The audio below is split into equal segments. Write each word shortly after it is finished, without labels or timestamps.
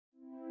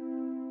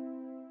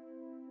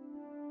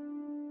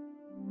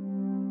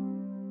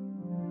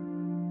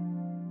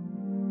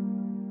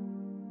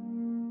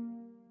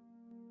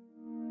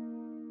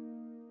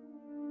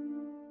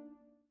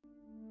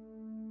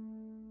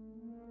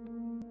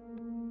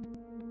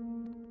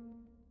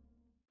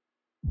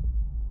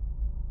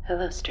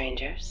Hello,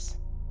 strangers.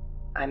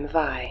 I'm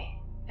Vi,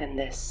 and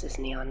this is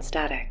Neon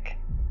Static,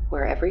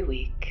 where every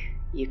week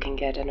you can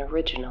get an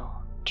original,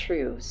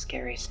 true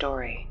scary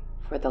story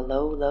for the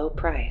low, low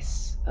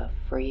price of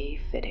free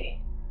fitty.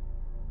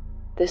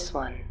 This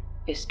one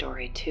is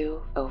story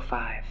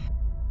 205,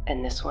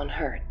 and this one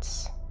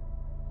hurts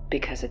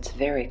because it's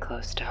very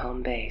close to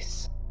home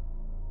base.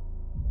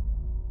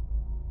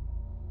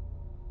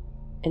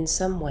 In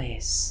some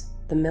ways,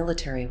 the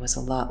military was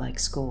a lot like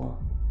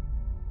school.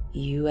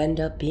 You end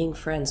up being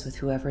friends with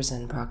whoever's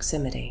in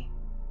proximity.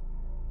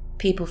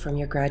 People from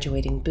your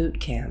graduating boot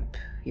camp,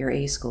 your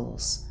A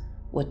schools,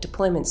 what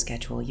deployment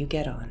schedule you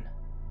get on.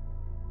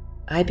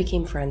 I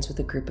became friends with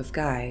a group of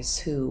guys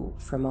who,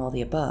 from all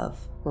the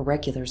above, were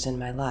regulars in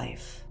my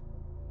life.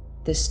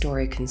 This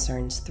story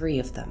concerns 3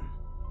 of them: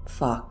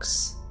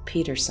 Fox,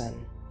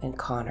 Peterson, and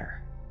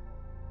Connor.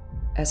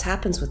 As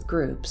happens with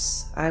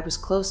groups, I was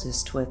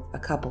closest with a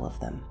couple of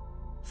them,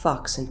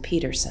 Fox and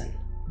Peterson.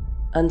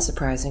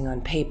 Unsurprising on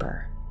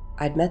paper,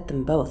 I'd met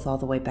them both all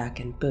the way back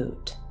in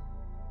boot.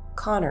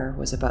 Connor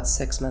was about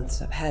 6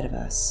 months ahead of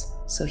us,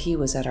 so he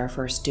was at our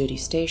first duty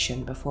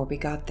station before we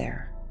got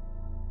there.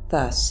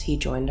 Thus, he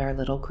joined our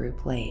little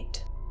group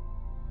late.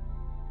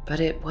 But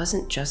it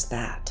wasn't just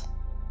that.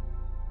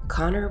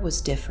 Connor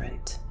was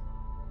different.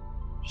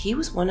 He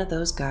was one of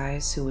those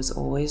guys who was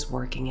always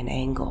working an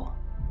angle.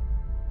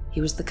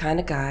 He was the kind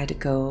of guy to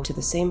go to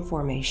the same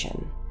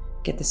formation,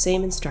 get the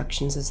same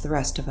instructions as the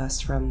rest of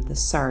us from the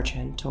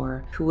sergeant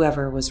or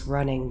whoever was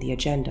running the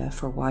agenda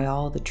for why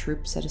all the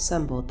troops had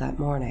assembled that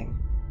morning.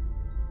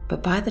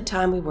 But by the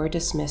time we were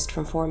dismissed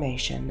from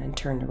formation and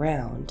turned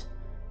around,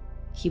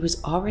 he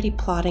was already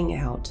plotting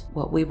out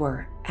what we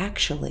were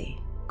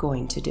actually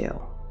going to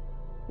do.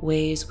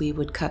 Ways we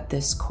would cut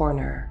this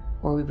corner,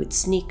 or we would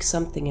sneak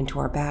something into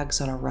our bags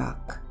on a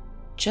ruck.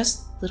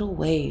 Just little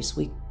ways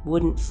we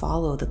wouldn't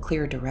follow the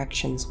clear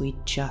directions we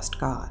just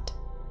got.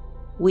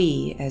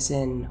 We, as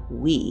in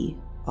we,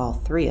 all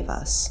 3 of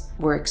us,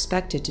 were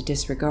expected to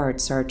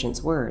disregard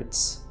Sergeant's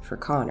words for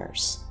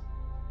Connor's.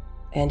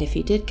 And if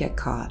he did get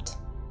caught,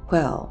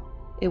 well,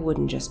 it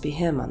wouldn't just be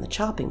him on the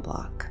chopping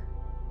block.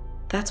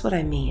 That's what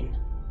I mean.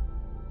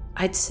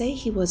 I'd say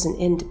he was an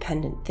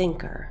independent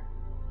thinker,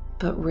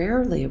 but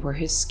rarely were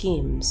his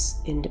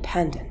schemes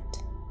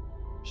independent.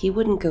 He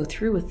wouldn't go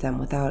through with them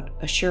without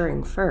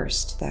assuring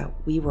first that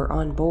we were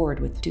on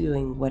board with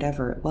doing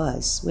whatever it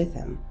was with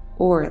him,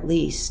 or at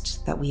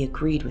least that we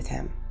agreed with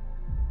him.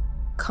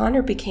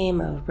 Connor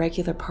became a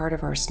regular part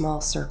of our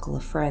small circle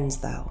of friends,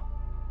 though,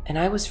 and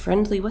I was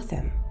friendly with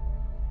him.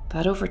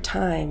 But over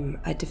time,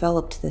 I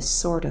developed this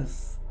sort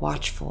of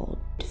watchful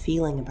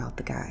feeling about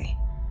the guy.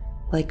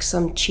 Like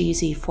some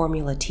cheesy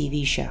formula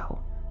TV show,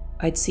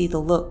 I'd see the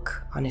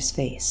look on his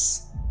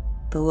face.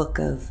 The look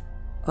of,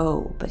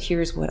 oh, but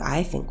here's what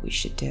I think we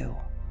should do.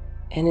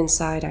 And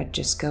inside I'd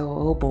just go,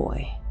 oh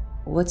boy,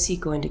 what's he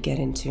going to get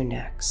into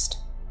next?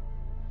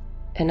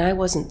 And I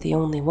wasn't the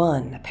only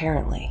one,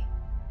 apparently.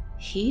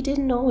 He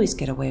didn't always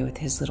get away with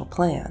his little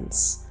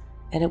plans,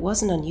 and it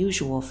wasn't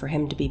unusual for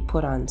him to be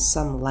put on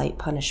some light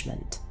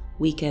punishment,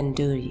 weekend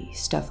duty,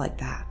 stuff like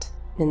that,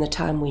 in the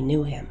time we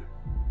knew him.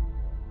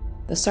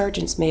 The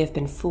sergeants may have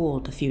been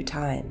fooled a few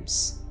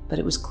times, but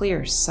it was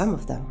clear some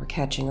of them were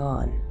catching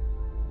on,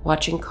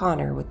 watching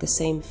Connor with the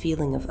same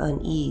feeling of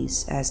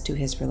unease as to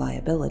his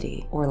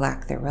reliability, or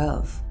lack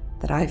thereof,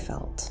 that I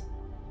felt.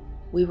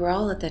 We were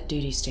all at that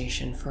duty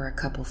station for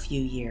a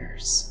few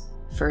years,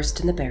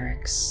 first in the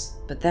barracks,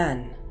 but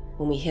then,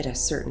 when we hit a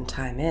certain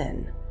time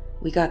in,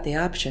 we got the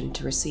option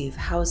to receive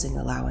housing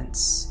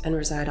allowance and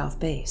reside off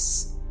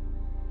base.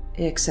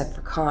 Except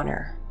for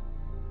Connor.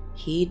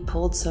 He'd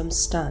pulled some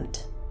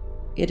stunt.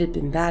 It had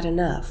been bad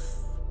enough,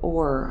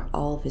 or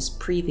all of his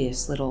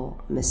previous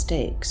little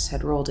mistakes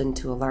had rolled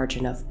into a large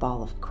enough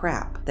ball of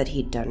crap that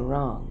he'd done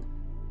wrong,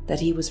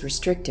 that he was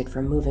restricted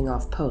from moving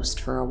off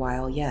post for a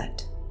while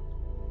yet,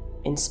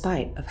 in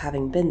spite of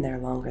having been there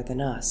longer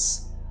than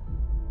us.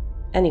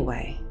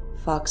 Anyway,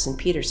 Fox and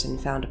Peterson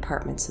found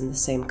apartments in the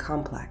same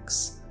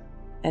complex,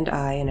 and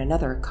I in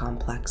another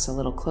complex a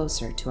little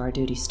closer to our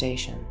duty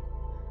station.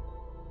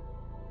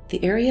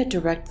 The area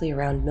directly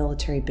around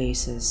military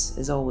bases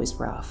is always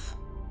rough.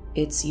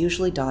 It's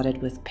usually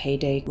dotted with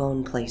payday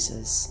loan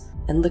places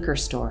and liquor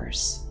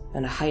stores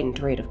and a heightened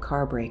rate of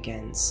car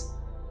break-ins.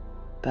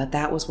 But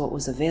that was what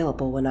was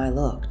available when I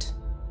looked.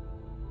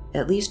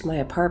 At least my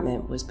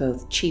apartment was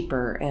both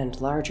cheaper and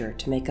larger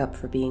to make up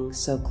for being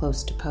so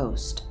close to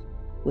post,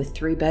 with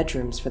 3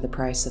 bedrooms for the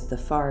price of the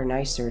far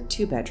nicer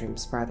 2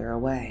 bedrooms farther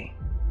away.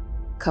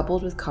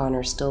 Coupled with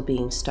Connor still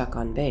being stuck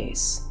on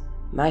base,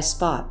 my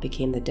spot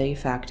became the de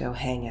facto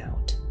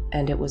hangout,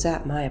 and it was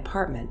at my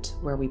apartment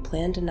where we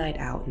planned a night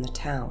out in the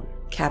town,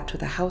 capped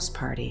with a house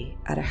party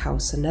at a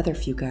house another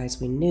few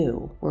guys we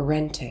knew were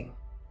renting.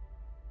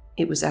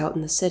 It was out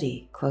in the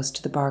city, close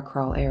to the bar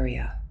crawl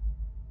area.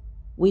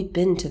 We'd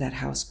been to that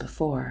house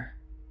before.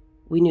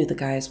 We knew the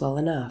guys well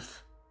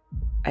enough.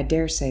 I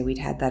dare say we'd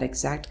had that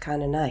exact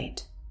kind of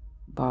night.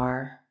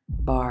 Bar,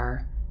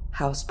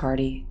 house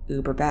party,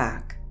 Uber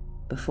back,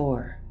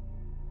 before.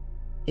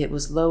 It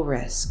was low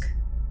risk.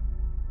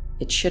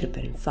 It should have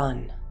been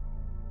fun.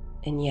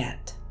 And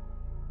yet,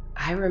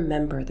 I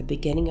remember the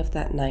beginning of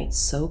that night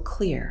so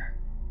clear.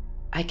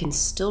 I can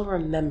still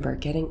remember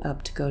getting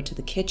up to go to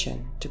the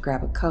kitchen to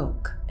grab a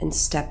Coke and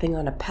stepping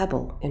on a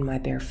pebble in my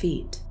bare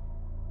feet.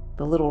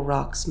 The little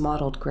rock's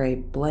mottled gray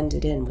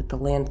blended in with the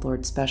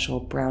landlord's special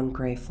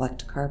brown-gray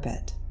flecked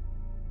carpet.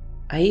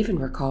 I even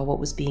recall what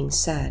was being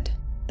said,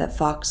 that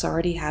Fox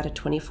already had a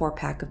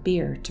 24-pack of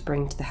beer to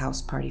bring to the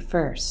house party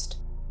first,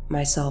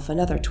 myself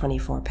another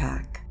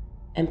 24-pack,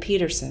 and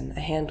Peterson a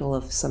handle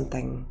of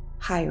something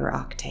higher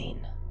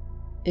octane.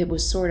 It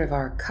was sort of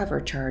our cover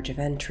charge of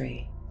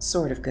entry,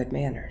 sort of good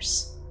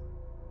manners.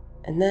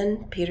 And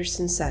then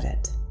Peterson said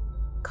it.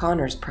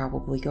 Connor's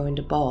probably going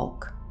to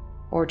balk,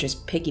 or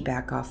just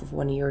piggyback off of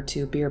one of your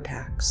 2 beer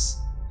packs.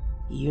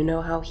 You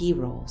know how he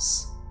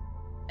rolls.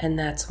 And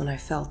that's when I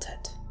felt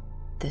it.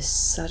 This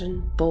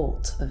sudden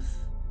bolt of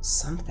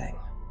something.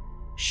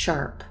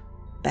 Sharp,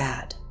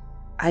 bad.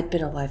 I'd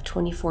been alive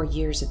 24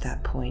 years at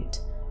that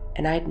point,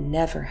 and I'd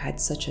never had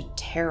such a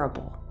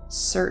terrible,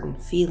 certain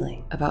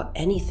feeling about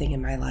anything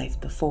in my life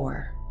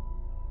before.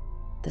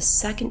 The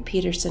second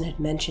Peterson had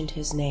mentioned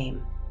his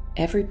name,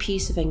 every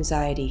piece of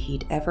anxiety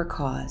he'd ever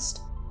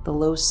caused, the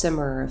low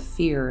simmer of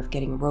fear of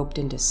getting roped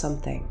into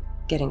something,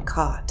 getting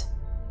caught,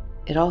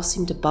 it all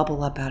seemed to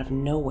bubble up out of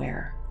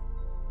nowhere.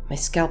 My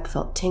scalp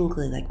felt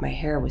tingly like my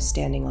hair was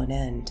standing on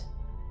end.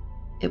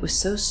 It was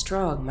so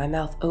strong my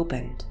mouth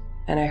opened,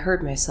 and I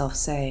heard myself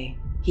say,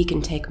 "He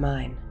can take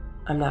mine.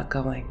 I'm not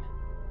going."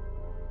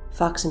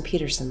 Fox and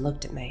Peterson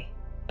looked at me,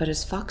 but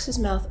as Fox's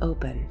mouth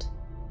opened,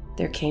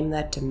 there came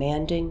that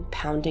demanding,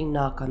 pounding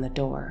knock on the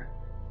door.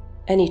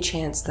 Any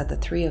chance that the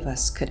 3 of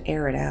us could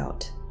air it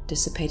out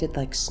dissipated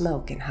like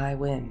smoke in high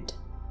wind.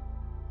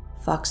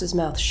 Fox's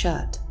mouth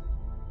shut,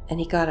 and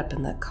he got up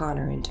and let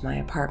Connor into my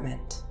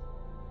apartment.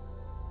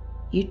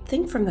 You'd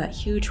think from that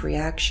huge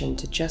reaction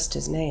to just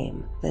his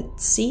name that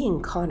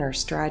seeing Connor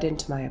stride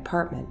into my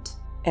apartment,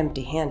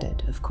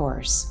 empty-handed, of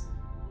course,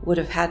 would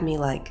have had me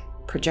like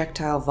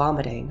projectile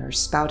vomiting or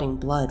spouting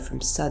blood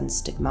from sudden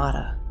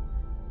stigmata.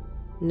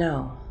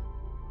 No,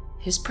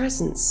 his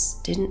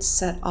presence didn't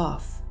set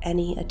off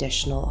any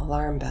additional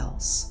alarm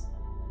bells.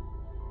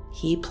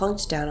 He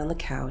plunked down on the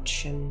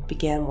couch and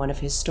began one of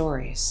his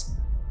stories.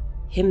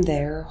 Him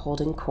there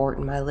holding court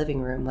in my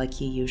living room like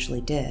he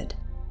usually did,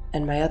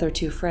 and my other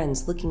 2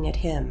 friends looking at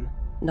him,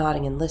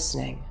 nodding and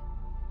listening.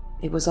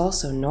 It was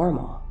also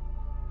normal.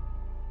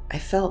 I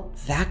felt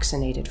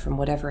vaccinated from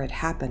whatever had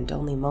happened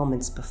only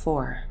moments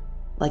before,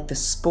 like the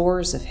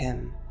spores of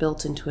him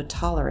built into a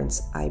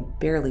tolerance I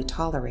barely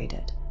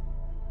tolerated.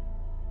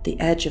 The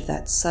edge of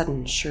that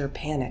sudden, sure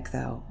panic,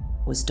 though,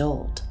 was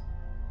dulled.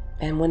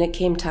 And when it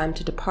came time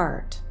to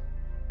depart,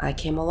 I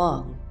came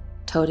along,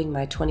 toting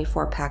my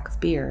 24-pack of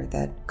beer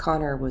that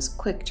Connor was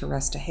quick to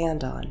rest a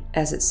hand on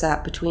as it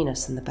sat between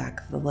us in the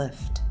back of the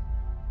lift.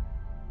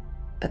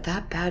 But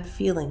that bad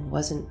feeling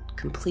wasn't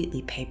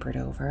completely papered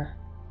over.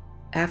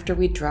 After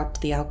we dropped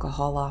the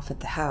alcohol off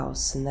at the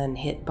house and then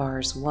hit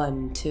bars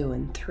 1, 2,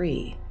 and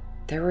 3,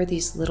 there were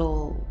these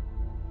little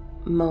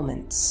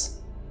moments,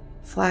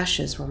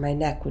 flashes where my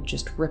neck would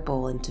just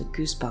ripple into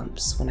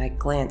goosebumps when I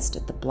glanced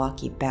at the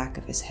blocky back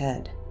of his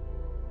head.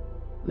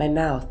 My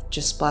mouth,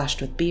 just splashed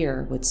with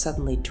beer, would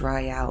suddenly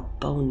dry out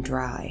bone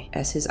dry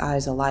as his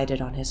eyes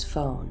alighted on his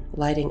phone,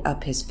 lighting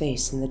up his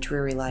face in the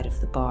dreary light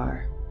of the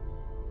bar.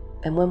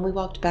 And when we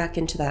walked back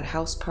into that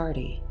house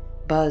party,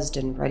 buzzed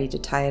and ready to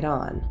tie it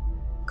on,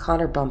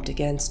 Connor bumped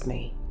against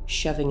me,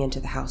 shoving into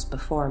the house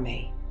before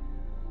me.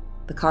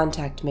 The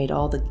contact made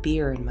all the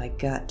beer in my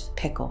gut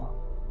pickle.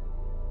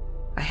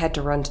 I had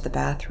to run to the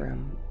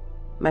bathroom.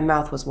 My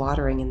mouth was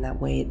watering in that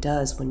way it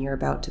does when you're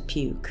about to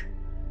puke.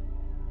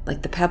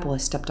 Like the pebble I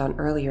stepped on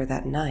earlier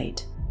that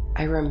night,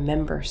 I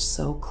remember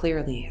so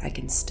clearly I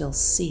can still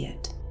see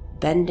it,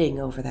 bending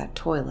over that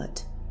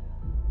toilet.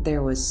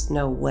 There was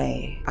no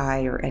way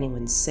I or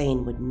anyone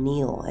sane would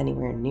kneel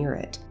anywhere near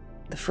it.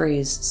 The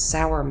phrase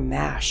sour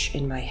mash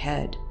in my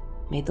head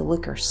made the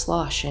liquor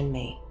slosh in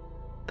me,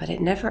 but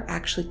it never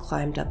actually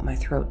climbed up my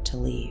throat to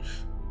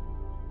leave.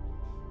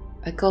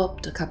 I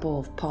gulped a couple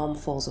of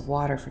palmfuls of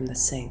water from the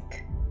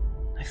sink.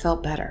 I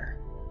felt better.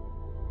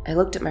 I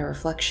looked at my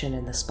reflection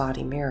in the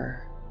spotty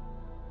mirror.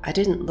 I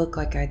didn't look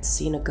like I'd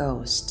seen a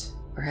ghost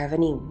or have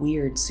any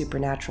weird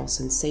supernatural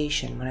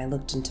sensation when I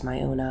looked into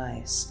my own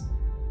eyes.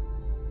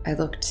 I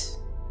looked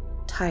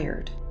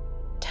tired,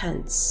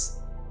 tense,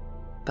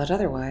 but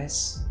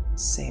otherwise,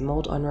 same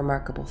old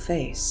unremarkable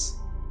face.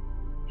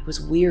 It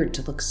was weird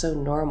to look so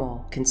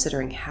normal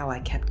considering how I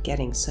kept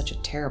getting such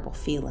a terrible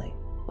feeling,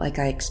 like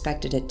I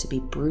expected it to be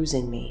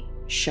bruising me,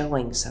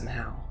 showing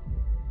somehow.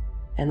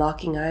 And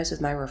locking eyes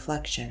with my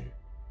reflection,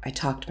 I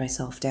talked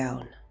myself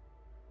down.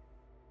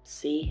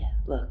 See,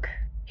 look,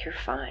 you're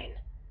fine.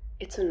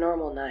 It's a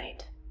normal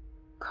night.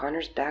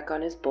 Connor's back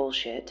on his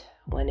bullshit,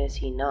 when is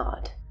he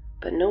not?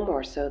 But no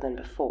more so than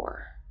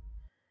before.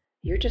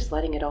 You're just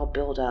letting it all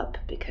build up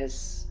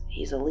because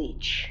he's a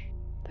leech.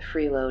 The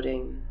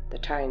freeloading, the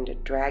trying to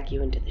drag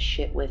you into the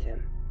shit with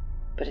him.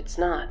 but it's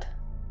not.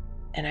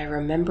 And I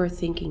remember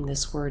thinking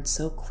this word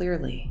so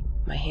clearly,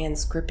 my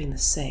hands gripping the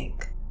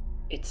sink.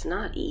 It's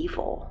not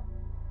evil.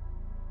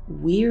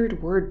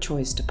 Weird word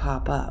choice to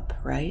pop up,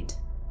 right?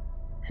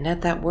 And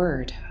at that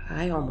word,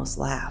 I almost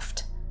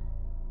laughed.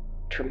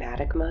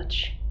 Traumatic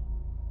much?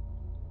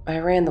 I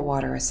ran the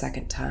water a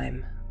second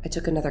time. I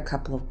took another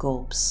couple of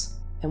gulps,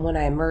 and when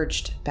I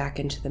emerged back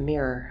into the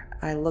mirror,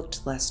 I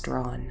looked less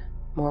drawn,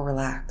 more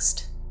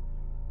relaxed.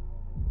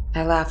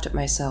 I laughed at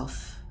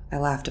myself. I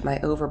laughed at my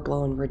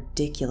overblown,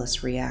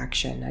 ridiculous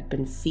reaction I'd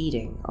been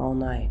feeding all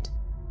night,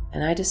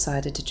 and I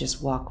decided to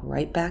just walk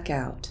right back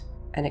out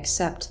and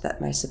accept that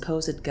my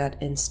supposed gut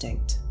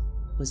instinct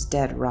was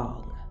dead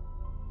wrong.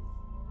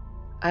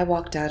 I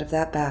walked out of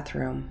that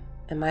bathroom,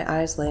 and my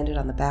eyes landed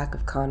on the back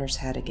of Connor's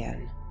head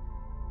again.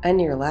 I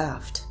near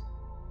laughed.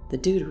 The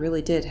dude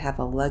really did have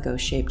a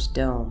Lego-shaped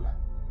dome.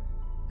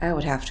 I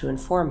would have to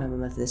inform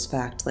him of this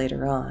fact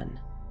later on,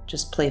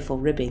 just playful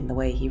ribbing the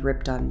way he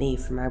ripped on me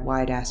for my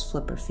wide-ass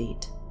flipper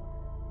feet.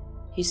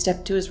 He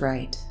stepped to his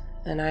right,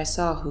 and I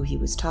saw who he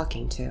was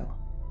talking to.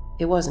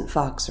 It wasn't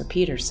Fox or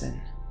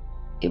Peterson.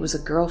 It was a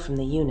girl from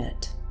the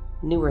unit,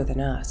 newer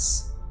than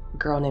us, a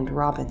girl named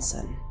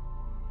Robinson.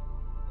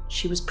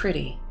 She was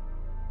pretty.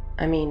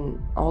 I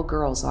mean, all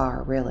girls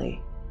are,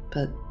 really,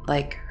 but,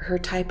 like, her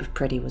type of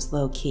pretty was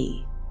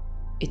low-key.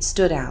 It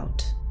stood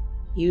out.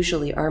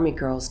 Usually army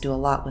girls do a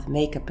lot with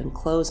makeup and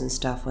clothes and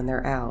stuff when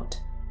they're out.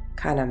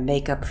 Kinda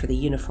make up for the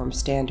uniform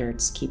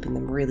standards, keeping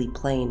them really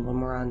plain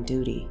when we're on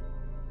duty.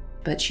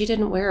 But she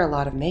didn't wear a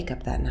lot of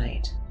makeup that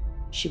night.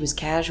 She was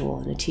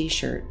casual in a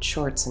t-shirt,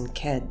 shorts, and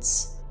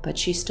kids, but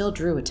she still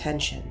drew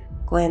attention,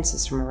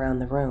 glances from around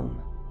the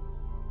room.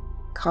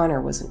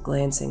 Connor wasn't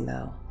glancing,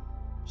 though.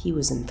 He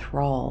was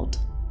enthralled.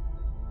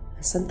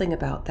 And something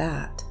about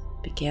that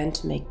began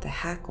to make the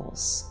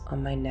hackles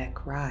on my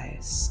neck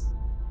rise,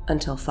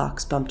 until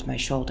Fox bumped my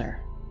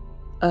shoulder.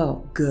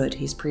 Oh, good,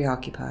 he's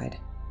preoccupied.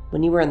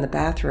 When you were in the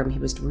bathroom, he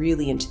was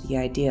really into the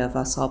idea of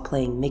us all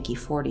playing Mickey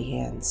 40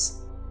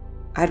 hands.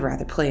 I'd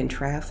rather play in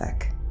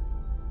traffic.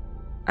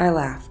 I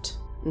laughed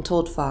and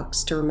told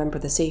Fox to remember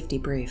the safety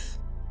brief.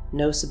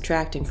 No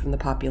subtracting from the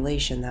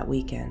population that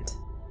weekend.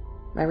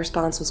 My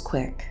response was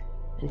quick,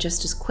 and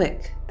just as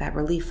quick, that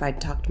relief I'd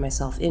talked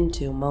myself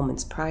into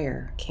moments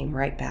prior came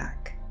right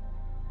back.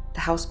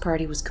 The house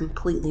party was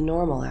completely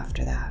normal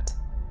after that.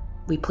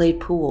 We played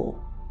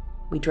pool.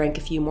 We drank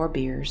a few more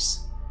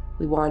beers.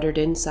 We wandered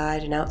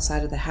inside and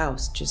outside of the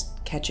house,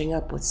 just catching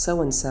up with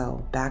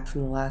so-and-so back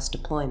from the last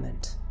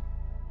deployment.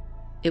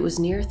 It was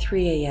near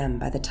 3 a.m.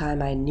 by the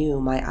time I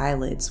knew my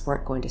eyelids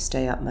weren't going to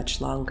stay up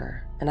much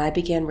longer, and I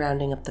began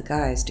rounding up the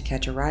guys to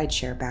catch a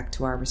rideshare back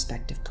to our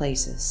respective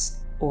places,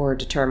 or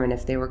determine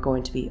if they were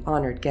going to be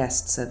honored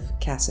guests of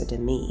Casa de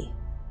Mi.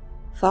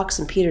 Fox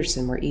and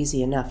Peterson were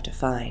easy enough to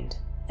find,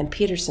 and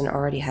Peterson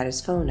already had his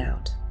phone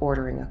out,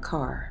 ordering a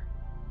car.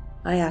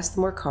 I asked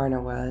them where Connor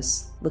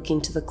was,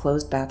 looking to the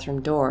closed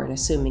bathroom door and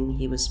assuming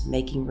he was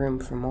making room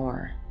for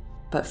more.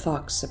 But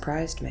Fox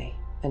surprised me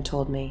and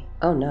told me,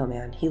 "Oh no,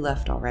 man, he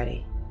left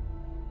already."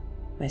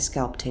 My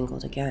scalp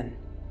tingled again.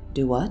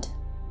 Do what?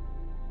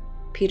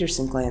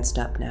 Peterson glanced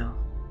up now.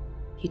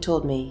 He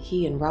told me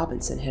he and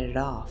Robinson hit it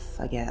off,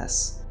 I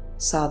guess.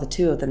 Saw the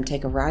two of them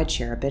take a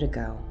rideshare a bit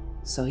ago,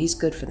 so he's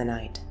good for the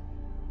night.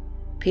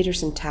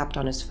 Peterson tapped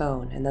on his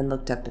phone and then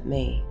looked up at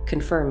me,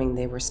 confirming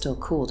they were still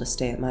cool to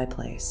stay at my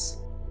place.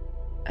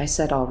 I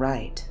said all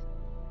right.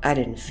 I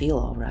didn't feel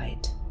all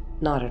right.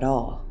 Not at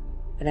all.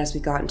 And as we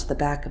got into the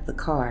back of the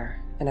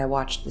car, and I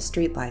watched the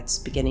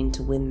streetlights beginning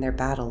to win their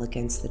battle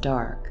against the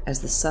dark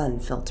as the sun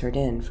filtered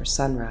in for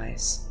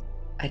sunrise,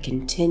 I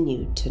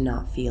continued to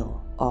not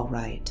feel all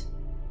right.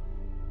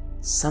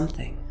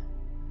 Something.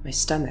 My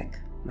stomach,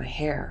 my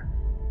hair,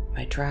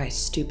 my dry,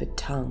 stupid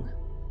tongue.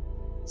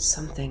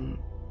 Something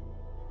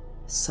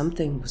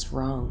was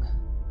wrong.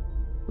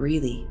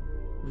 Really,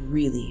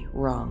 really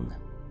wrong.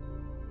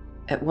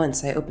 At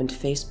once I opened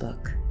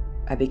Facebook.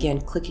 I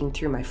began clicking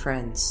through my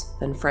friends,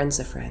 then friends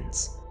of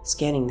friends,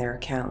 scanning their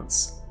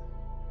accounts.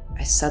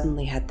 I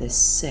suddenly had this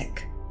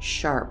sick,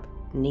 sharp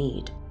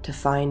need to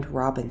find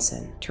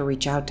Robinson, to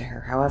reach out to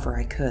her however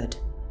I could.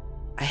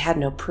 I had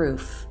no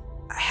proof.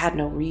 I had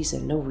no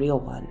reason, no real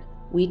one.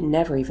 We'd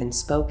never even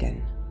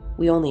spoken.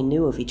 We only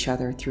knew of each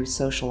other through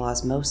social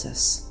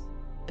osmosis.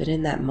 But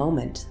in that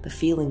moment, the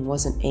feeling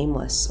wasn't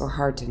aimless or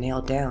hard to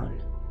nail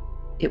down.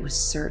 It was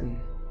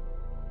certain,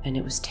 and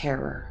it was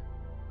terror.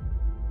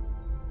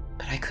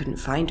 But I couldn't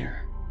find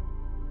her.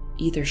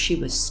 Either she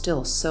was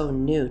still so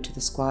new to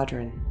the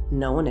squadron,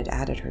 no one had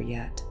added her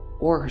yet,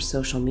 or her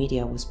social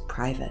media was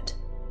private.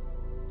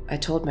 I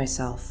told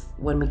myself,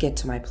 when we get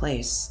to my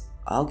place,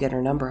 I'll get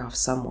her number off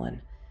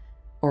someone,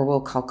 or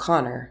we'll call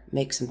Connor,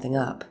 make something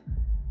up.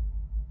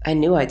 I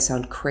knew I'd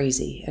sound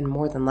crazy, and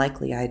more than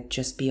likely I'd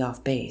just be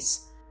off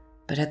base.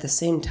 But at the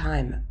same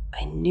time,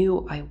 I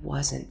knew I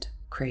wasn't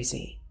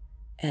crazy.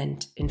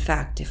 And, in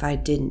fact, if I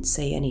didn't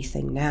say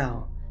anything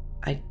now,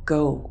 I'd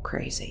go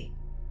crazy.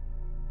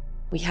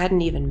 We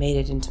hadn't even made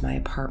it into my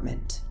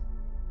apartment.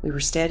 We were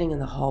standing in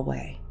the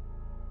hallway.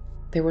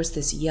 There was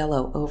this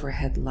yellow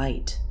overhead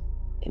light.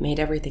 It made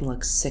everything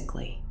look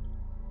sickly.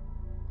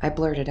 I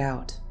blurted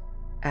out,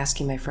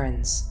 asking my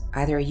friends,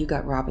 "Either of you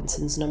got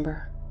Robinson's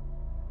number?"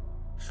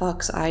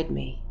 Fox eyed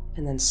me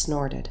and then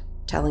snorted,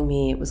 telling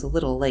me it was a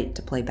little late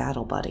to play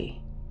battle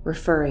buddy,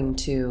 referring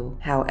to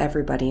how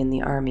everybody in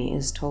the army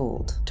is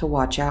told to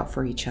watch out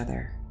for each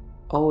other.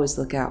 Always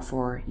look out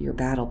for your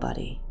battle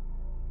buddy.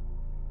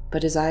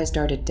 But his eyes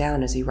darted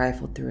down as he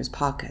rifled through his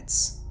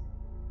pockets.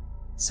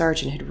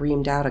 Sergeant had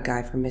reamed out a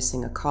guy for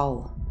missing a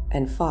call,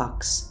 and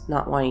Fox,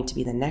 not wanting to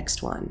be the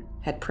next one,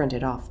 had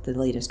printed off the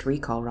latest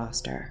recall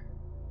roster.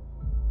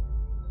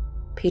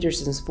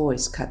 Peterson's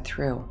voice cut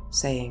through,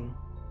 saying,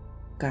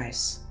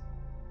 "Guys."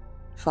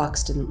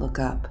 Fox didn't look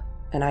up,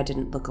 and I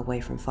didn't look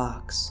away from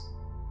Fox.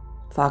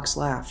 Fox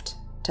laughed,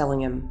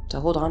 telling him to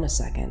hold on a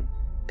second,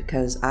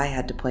 because I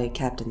had to play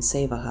Captain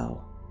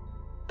Save-A-Ho.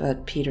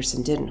 But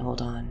Peterson didn't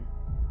hold on.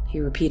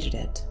 He repeated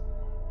it.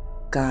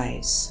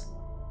 "Guys."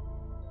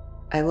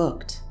 I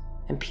looked,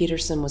 and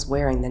Peterson was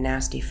wearing the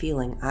nasty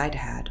feeling I'd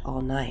had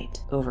all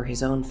night over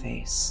his own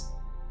face.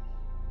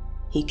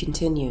 He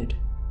continued,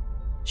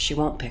 "She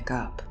won't pick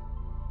up."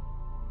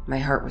 My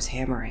heart was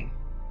hammering,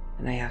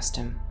 and I asked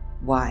him,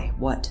 "Why?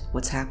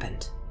 What's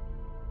happened?"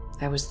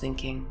 I was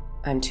thinking,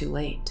 I'm too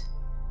late.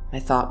 My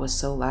thought was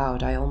so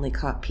loud I only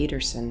caught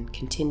Peterson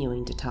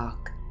continuing to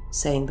talk,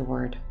 saying the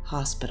word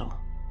hospital.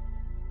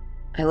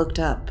 I looked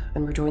up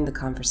and rejoined the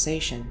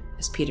conversation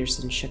as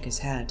Peterson shook his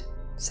head,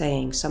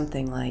 saying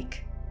something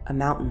like, "A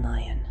mountain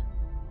lion."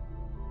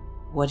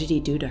 "What did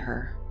he do to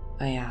her?"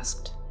 I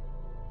asked.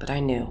 But I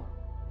knew,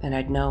 and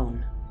I'd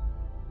known.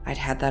 I'd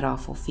had that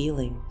awful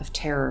feeling of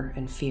terror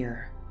and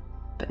fear,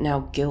 but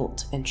now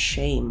guilt and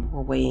shame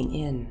were weighing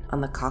in on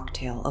the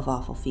cocktail of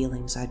awful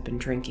feelings I'd been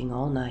drinking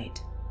all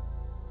night.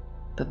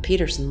 But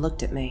Peterson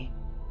looked at me,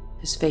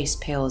 his face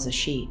pale as a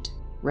sheet,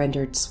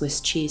 rendered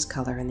Swiss cheese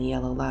color in the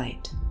yellow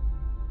light.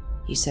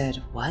 He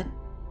said, "What?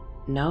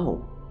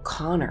 No,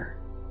 Connor.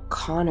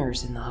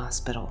 Connor's in the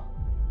hospital."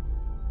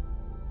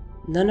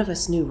 None of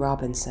us knew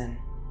Robinson,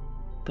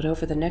 but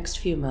over the next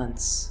few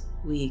months,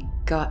 we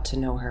got to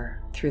know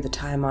her through the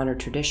time-honored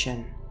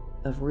tradition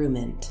of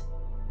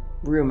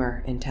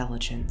rumor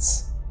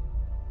intelligence.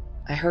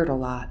 I heard a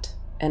lot,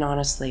 and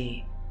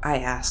honestly, I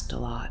asked a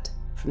lot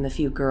from the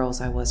few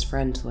girls I was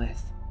friends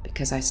with,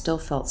 because I still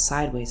felt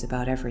sideways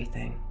about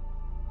everything.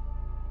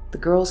 The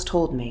girls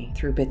told me,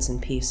 through bits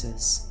and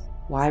pieces,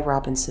 why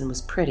Robinson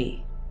was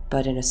pretty,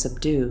 but in a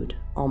subdued,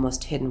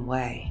 almost hidden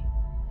way.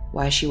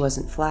 Why she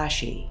wasn't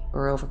flashy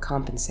or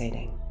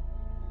overcompensating.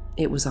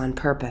 It was on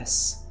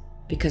purpose,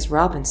 because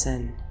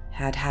Robinson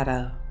had had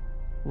a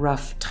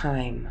rough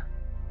time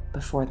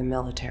before the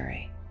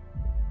military.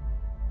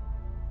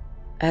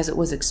 As it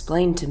was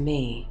explained to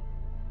me,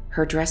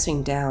 her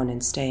dressing down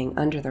and staying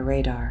under the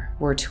radar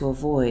were to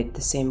avoid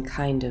the same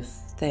kind of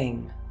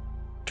thing,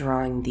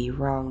 drawing the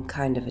wrong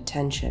kind of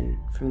attention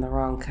from the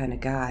wrong kind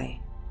of guy,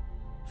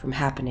 from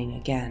happening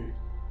again.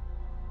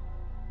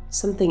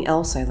 Something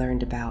else I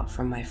learned about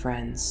from my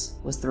friends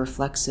was the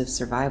reflexive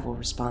survival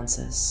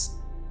responses.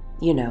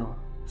 You know,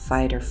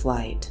 fight or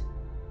flight.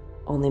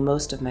 Only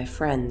most of my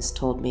friends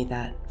told me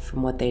that,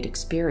 from what they'd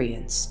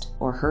experienced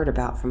or heard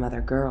about from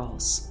other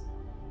girls,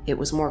 it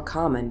was more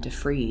common to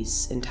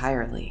freeze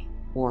entirely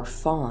or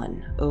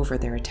fawn over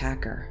their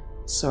attacker,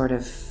 sort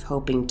of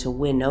hoping to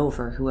win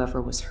over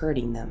whoever was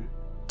hurting them,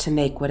 to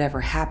make whatever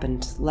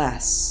happened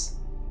less,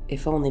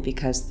 if only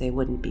because they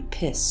wouldn't be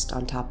pissed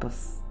on top of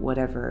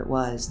whatever it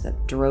was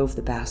that drove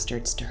the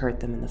bastards to hurt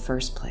them in the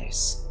first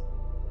place.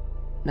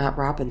 Not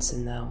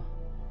Robinson, though.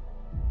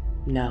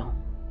 No.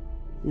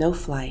 No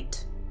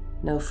flight,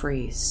 no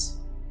freeze,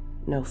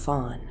 no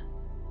fawn.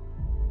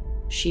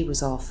 She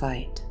was all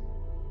fight,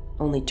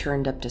 only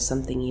turned up to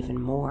something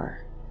even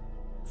more.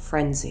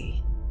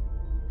 Frenzy,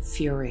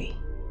 fury.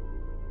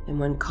 And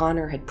when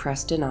Connor had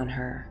pressed in on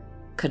her,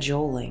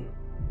 cajoling,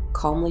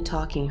 calmly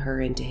talking her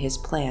into his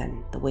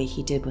plan the way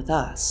he did with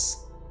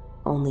us,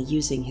 only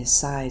using his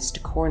size to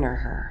corner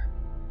her,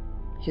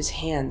 his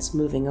hands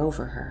moving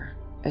over her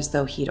as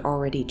though he'd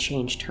already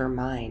changed her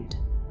mind,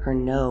 her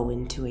no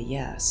into a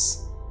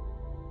yes.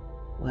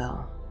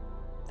 Well,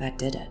 that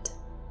did it.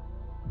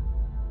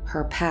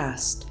 Her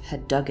past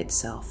had dug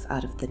itself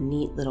out of the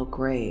neat little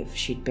grave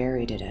she'd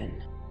buried it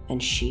in,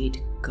 and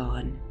she'd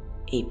gone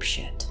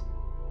apeshit,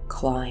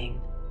 clawing,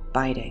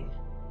 biting.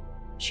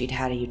 She'd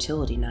had a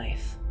utility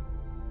knife.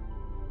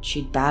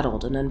 She'd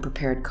battled an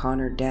unprepared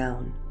Connor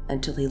down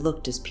until he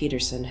looked as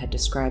Peterson had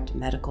described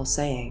medical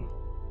saying,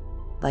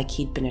 like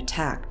he'd been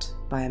attacked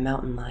by a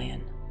mountain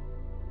lion.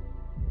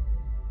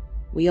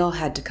 We all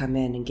had to come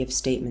in and give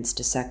statements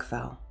to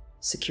SecFo,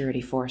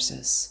 security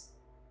forces.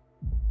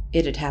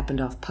 It had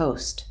happened off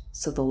post,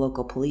 so the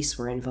local police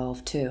were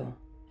involved too,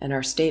 and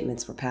our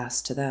statements were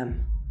passed to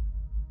them.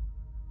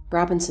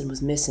 Robinson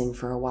was missing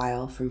for a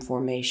while from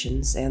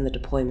formations and the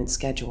deployment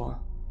schedule.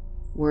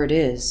 Word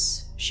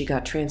is, she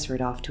got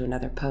transferred off to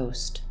another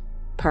post.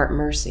 Part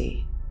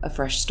mercy, a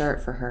fresh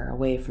start for her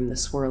away from the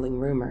swirling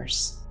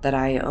rumors that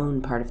I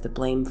own part of the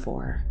blame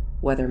for,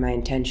 whether my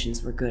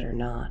intentions were good or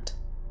not,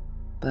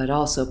 but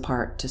also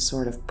part to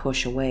sort of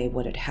push away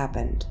what had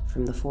happened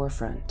from the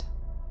forefront.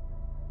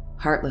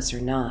 Heartless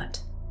or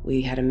not,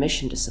 we had a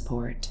mission to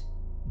support.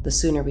 The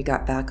sooner we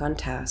got back on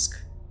task,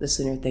 the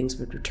sooner things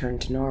would return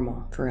to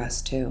normal for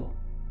us too.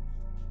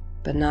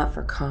 But not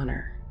for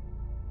Connor.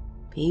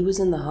 He was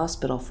in the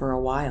hospital for a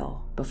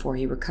while before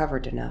he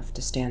recovered enough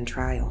to stand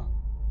trial.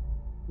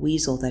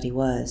 Weasel that he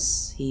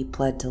was, he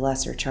pled to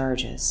lesser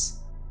charges,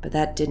 but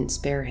that didn't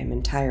spare him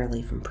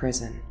entirely from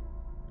prison.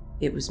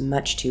 It was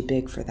much too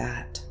big for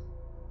that.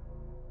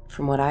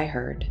 From what I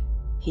heard,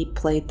 he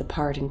played the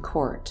part in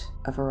court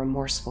of a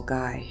remorseful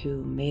guy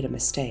who made a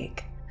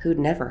mistake, who'd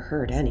never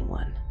hurt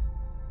anyone.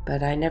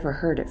 But I never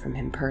heard it from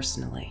him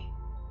personally.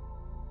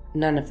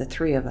 None of the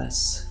three of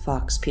us,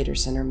 Fox,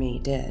 Peterson, or me,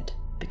 did,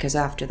 because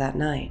after that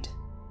night,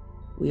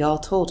 we all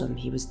told him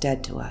he was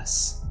dead to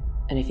us,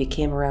 and if he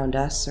came around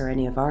us or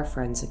any of our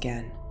friends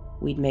again,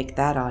 we'd make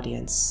that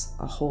audience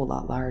a whole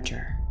lot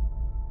larger.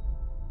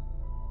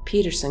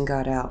 Peterson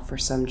got out for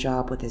some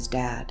job with his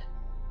dad,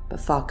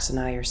 but Fox and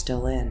I are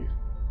still in.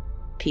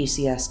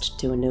 PCS'd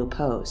to a new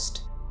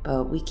post,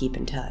 but we keep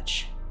in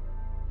touch.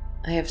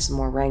 I have some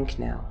more rank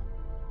now.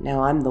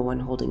 Now I'm the one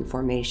holding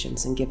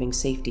formations and giving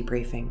safety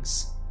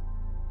briefings.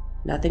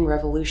 Nothing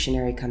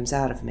revolutionary comes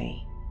out of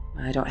me.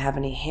 I don't have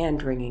any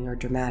hand-wringing or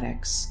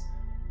dramatics.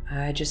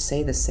 I just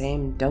say the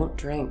same don't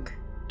drink,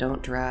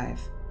 don't drive,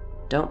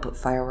 don't put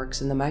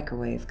fireworks in the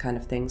microwave kind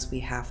of things we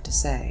have to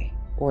say,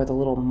 or the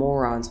little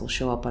morons will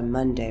show up on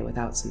Monday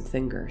without some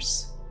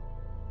fingers.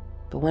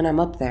 But when I'm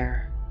up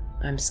there,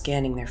 I'm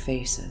scanning their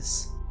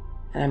faces,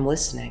 and I'm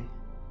listening.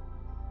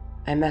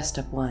 I messed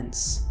up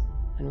once,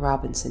 and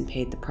Robinson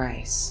paid the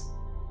price.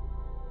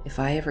 If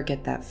I ever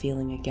get that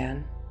feeling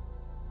again,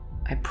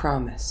 I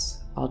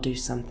promise I'll do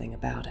something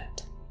about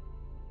it.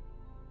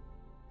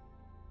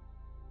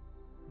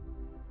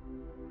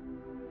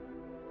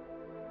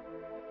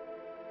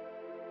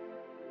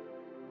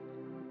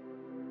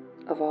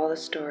 Of all the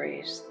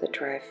stories that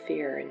drive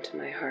fear into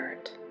my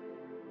heart,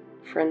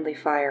 friendly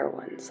fire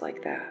ones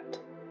like that,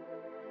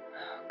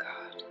 oh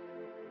God,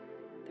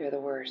 they're the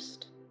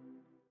worst.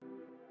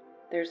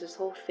 There's this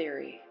whole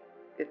theory,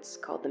 it's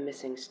called the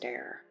missing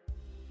stair.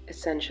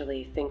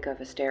 Essentially, think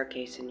of a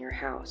staircase in your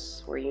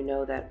house where you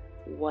know that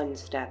one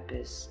step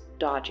is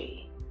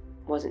dodgy,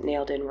 wasn't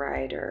nailed in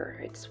right, or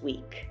it's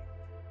weak.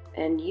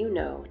 And you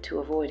know to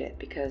avoid it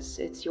because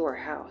it's your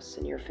house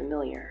and you're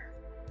familiar.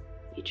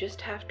 You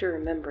just have to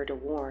remember to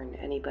warn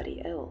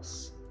anybody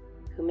else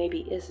who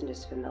maybe isn't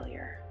as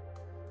familiar.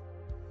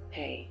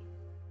 Hey,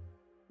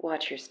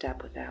 watch your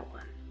step with that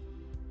one.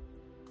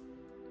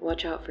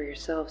 Watch out for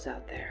yourselves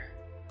out there,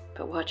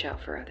 but watch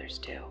out for others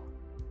too.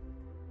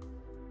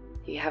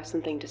 Do you have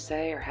something to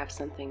say or have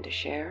something to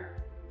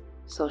share?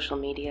 Social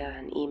media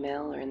and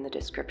email are in the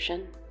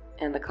description,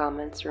 and the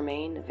comments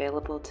remain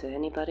available to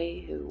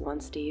anybody who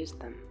wants to use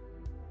them.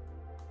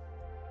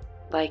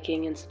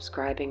 Liking and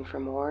subscribing for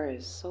more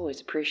is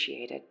always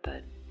appreciated,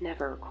 but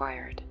never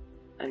required.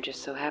 I'm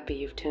just so happy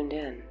you've tuned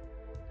in,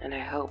 and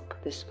I hope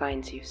this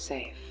finds you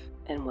safe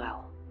and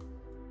well.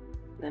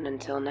 Then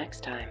until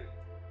next time,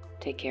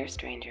 take care,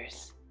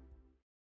 strangers.